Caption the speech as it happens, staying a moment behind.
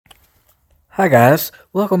Hi guys,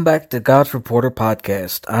 welcome back to God's Reporter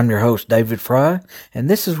Podcast. I'm your host David Fry, and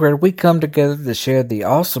this is where we come together to share the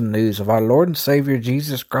awesome news of our Lord and Savior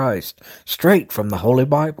Jesus Christ, straight from the Holy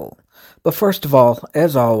Bible. But first of all,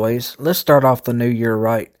 as always, let's start off the new year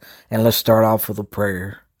right, and let's start off with a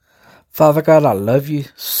prayer. Father God, I love you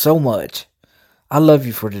so much. I love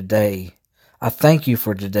you for today. I thank you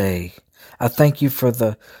for today. I thank you for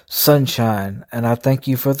the sunshine, and I thank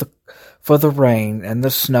you for the rain and the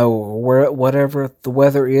snow, or whatever the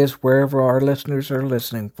weather is, wherever our listeners are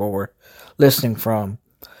listening from.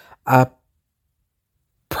 I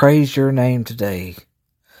praise your name today.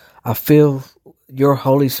 I feel your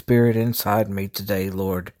Holy Spirit inside me today,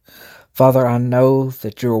 Lord. Father, I know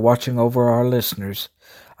that you are watching over our listeners.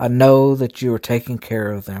 I know that you are taking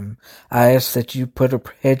care of them. I ask that you put a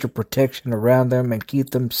hedge of protection around them and keep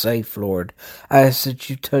them safe, Lord. I ask that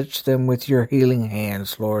you touch them with your healing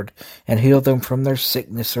hands, Lord, and heal them from their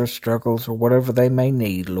sickness or struggles or whatever they may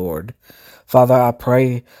need, Lord. Father, I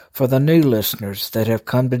pray for the new listeners that have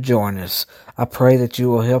come to join us. I pray that you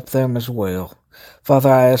will help them as well. Father,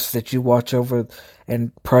 I ask that you watch over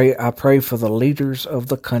and I pray for the leaders of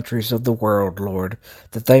the countries of the world, Lord,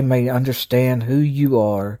 that they may understand who you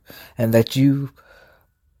are and that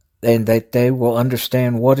they will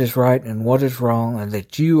understand what is right and what is wrong and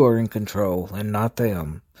that you are in control and not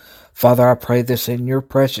them. Father, I pray this in your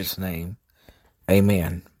precious name.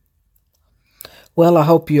 Amen. Well, I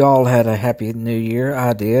hope you all had a happy new year.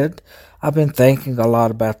 I did. I've been thinking a lot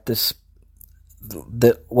about this.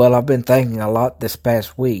 I've been thinking a lot this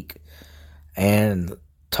past week and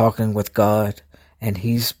talking with God, and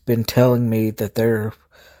He's been telling me that there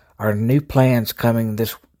are new plans coming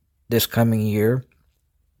this coming year.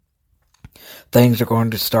 Things are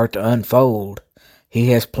going to start to unfold. He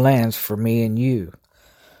has plans for me and you.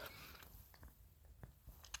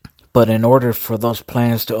 But in order for those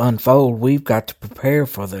plans to unfold, we've got to prepare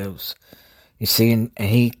for those. You see, and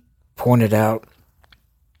He pointed out,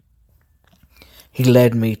 He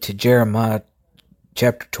led me to Jeremiah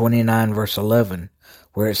chapter 29, verse 11,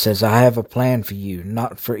 where it says, I have a plan for you,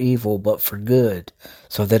 not for evil, but for good,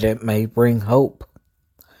 so that it may bring hope.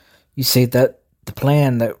 You see, that the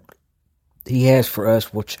plan that He has for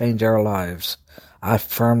us will change our lives. I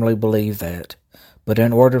firmly believe that. But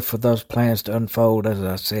in order for those plans to unfold, as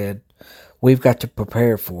I said, we've got to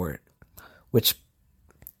prepare for it. Which,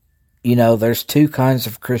 there's two kinds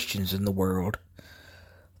of Christians in the world.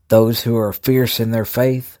 Those who are fierce in their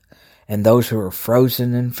faith, and those who are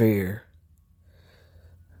frozen in fear.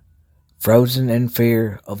 Frozen in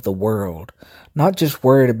fear of the world. Not just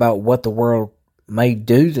worried about what the world may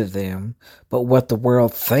do to them, but what the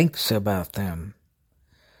world thinks about them.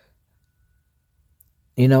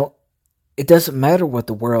 It doesn't matter what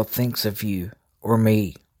the world thinks of you or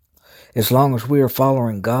me, as long as we are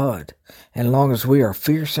following God, and as long as we are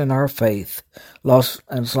fierce in our faith,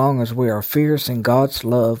 as long as we are fierce in God's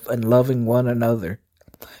love and loving one another,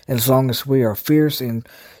 as long as we are fierce in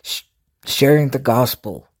sharing the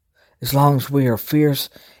gospel, as long as we are fierce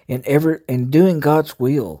in doing God's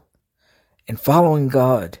will, and following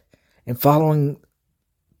God, and following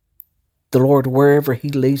the Lord wherever He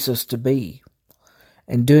leads us to be,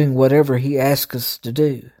 and doing whatever He asks us to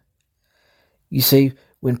do. You see,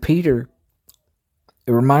 it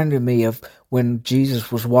reminded me of when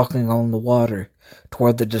Jesus was walking on the water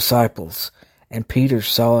toward the disciples, and Peter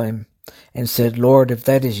saw Him and said, Lord, if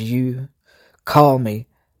that is you, call me,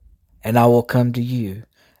 and I will come to you.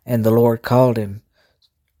 And the Lord called him,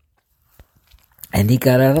 and he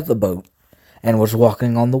got out of the boat and was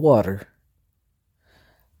walking on the water.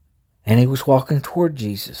 And he was walking toward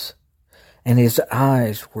Jesus, and his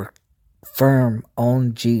eyes were firm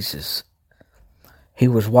on Jesus. He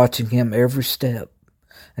was watching Him every step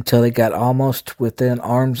until he got almost within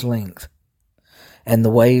arm's length. And the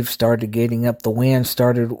waves started getting up. The wind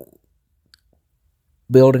started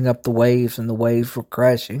building up the waves, and the waves were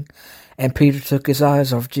crashing. And Peter took his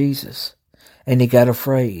eyes off Jesus, and he got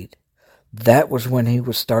afraid. That was when he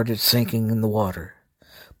started sinking in the water.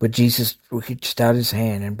 But Jesus reached out His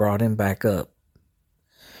hand and brought him back up.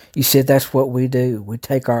 You see, that's what we do. We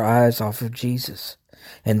take our eyes off of Jesus.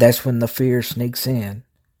 And that's when the fear sneaks in.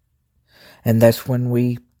 And that's when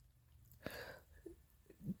we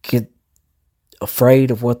get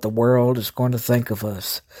afraid of what the world is going to think of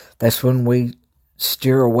us. That's when we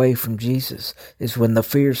steer away from Jesus, is when the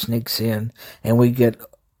fear sneaks in and we get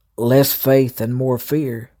less faith and more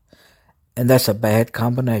fear. And that's a bad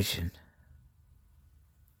combination.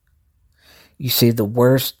 You see, the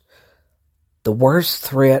worst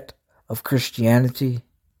threat of Christianity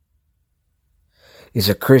is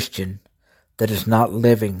a Christian that is not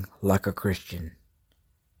living like a Christian.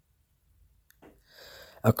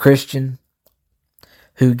 A Christian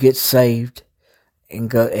who gets saved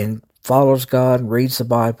and follows God and reads the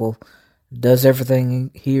Bible, does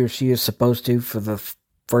everything he or she is supposed to for the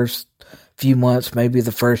first few months, maybe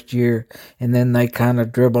the first year, and then they kind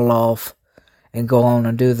of dribble off and go on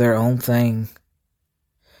and do their own thing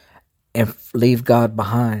and leave God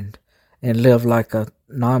behind and live like a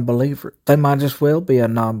non-believer. They might as well be a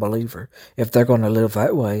non-believer if they're going to live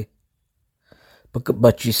that way.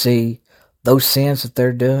 But you see, those sins that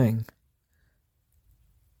they're doing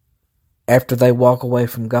after they walk away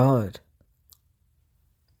from God,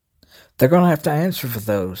 they're going to have to answer for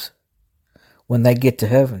those when they get to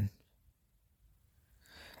heaven.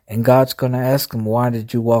 And God's going to ask them, why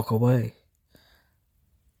did you walk away?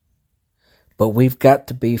 But we've got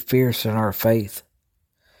to be fierce in our faith.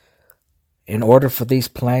 In order for these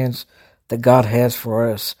plans that God has for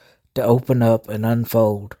us to open up and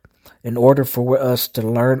unfold, in order for us to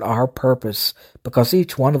learn our purpose, because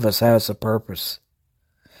each one of us has a purpose.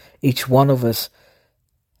 Each one of us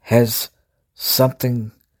has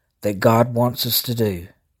something that God wants us to do.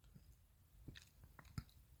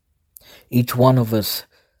 Each one of us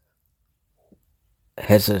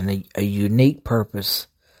has a unique purpose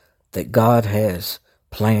that God has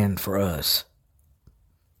planned for us.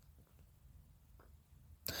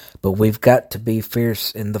 But we've got to be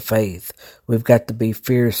fierce in the faith. We've got to be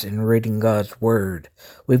fierce in reading God's Word.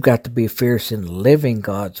 We've got to be fierce in living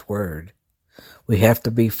God's Word. We have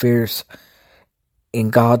to be fierce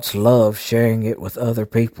in God's love, sharing it with other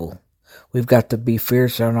people. We've got to be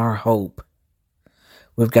fierce in our hope.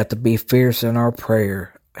 We've got to be fierce in our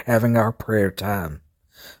prayer, having our prayer time,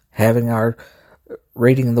 having our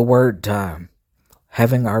reading the Word time,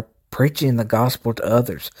 having our preaching the gospel to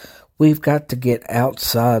others. We've got to get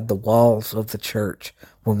outside the walls of the church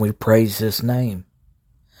when we praise His name.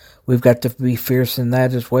 We've got to be fierce in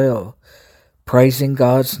that as well. Praising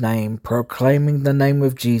God's name, proclaiming the name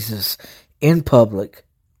of Jesus in public,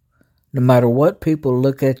 no matter what people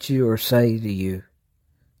look at you or say to you.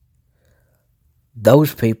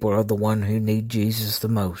 Those people are the one who need Jesus the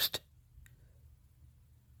most.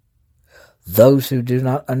 Those who do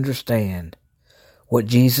not understand what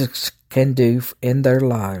Jesus can do in their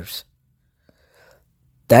lives.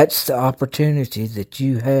 That's the opportunity that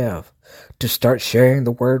you have to start sharing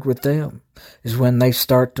the Word with them, is when they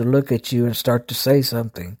start to look at you and start to say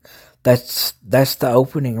something. That's the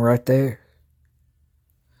opening right there.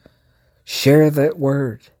 Share that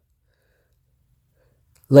Word.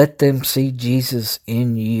 Let them see Jesus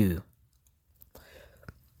in you.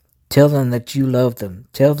 Tell them that you love them.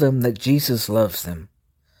 Tell them that Jesus loves them.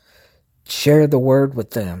 Share the Word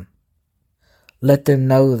with them. Let them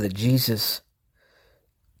know that Jesus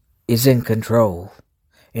is in control.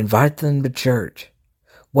 Invite them to church.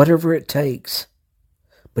 Whatever it takes.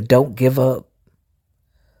 But don't give up.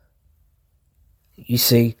 You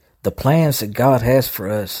see, the plans that God has for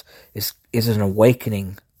us is an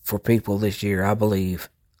awakening for people this year, I believe.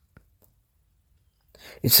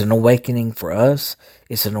 It's an awakening for us.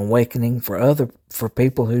 It's an awakening for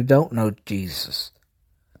people who don't know Jesus.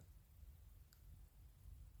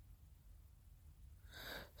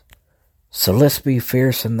 So let's be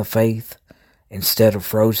fierce in the faith instead of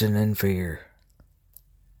frozen in fear.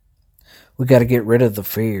 We got to get rid of the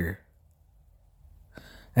fear.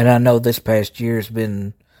 And I know this past year has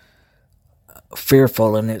been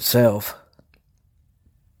fearful in itself.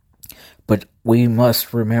 But we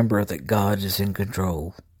must remember that God is in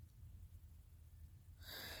control.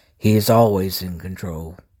 He is always in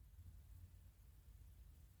control.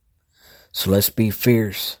 So let's be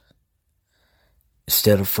fierce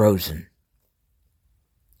instead of frozen.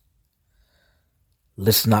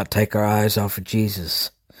 Let's not take our eyes off of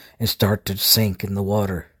Jesus and start to sink in the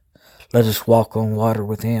water. Let us walk on water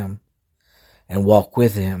with Him and walk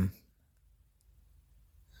with Him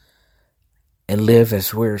and live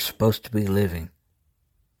as we're supposed to be living,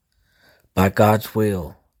 by God's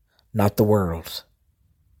will, not the world's.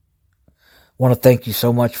 I want to thank you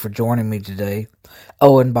so much for joining me today.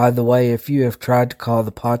 Oh, and by the way, if you have tried to call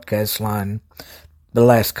the podcast line, the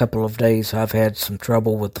last couple of days I've had some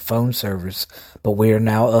trouble with the phone service, but we are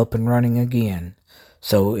now up and running again.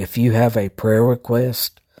 So if you have a prayer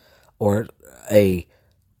request or you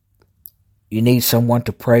need someone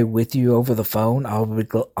to pray with you over the phone, I'll be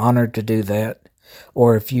honored to do that.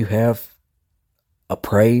 Or if you have a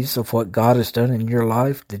praise of what God has done in your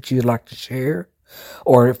life that you'd like to share,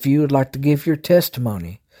 or if you would like to give your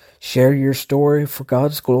testimony, share your story for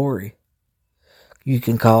God's glory, you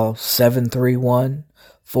can call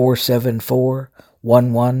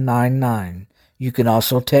 731-474-1199. You can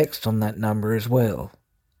also text on that number as well.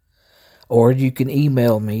 or you can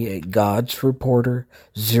email me at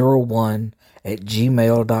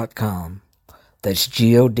godsreporter01@gmail.com. That's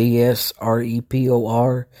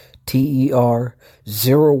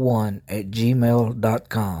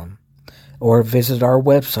GODSREPORTER01@gmail.com. Or visit our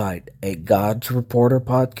website at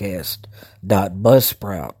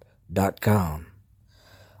godsreporterpodcast.buzzsprout.com.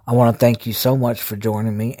 I want to thank you so much for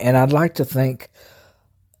joining me, and I'd like to thank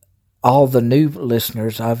all the new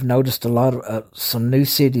listeners. I've noticed a lot of some new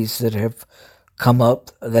cities that have come up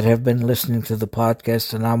that have been listening to the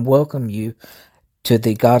podcast, and I welcome you to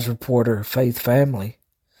the God's Reporter faith family.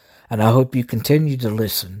 And I hope you continue to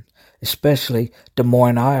listen, especially Des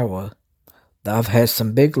Moines, Iowa. I've had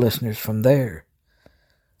some big listeners from there.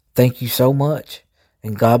 Thank you so much,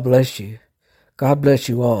 and God bless you. God bless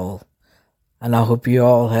you all, and I hope you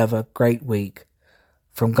all have a great week.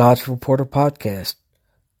 From God's Reporter Podcast,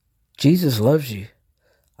 Jesus loves you.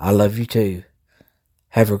 I love you too.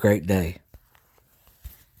 Have a great day.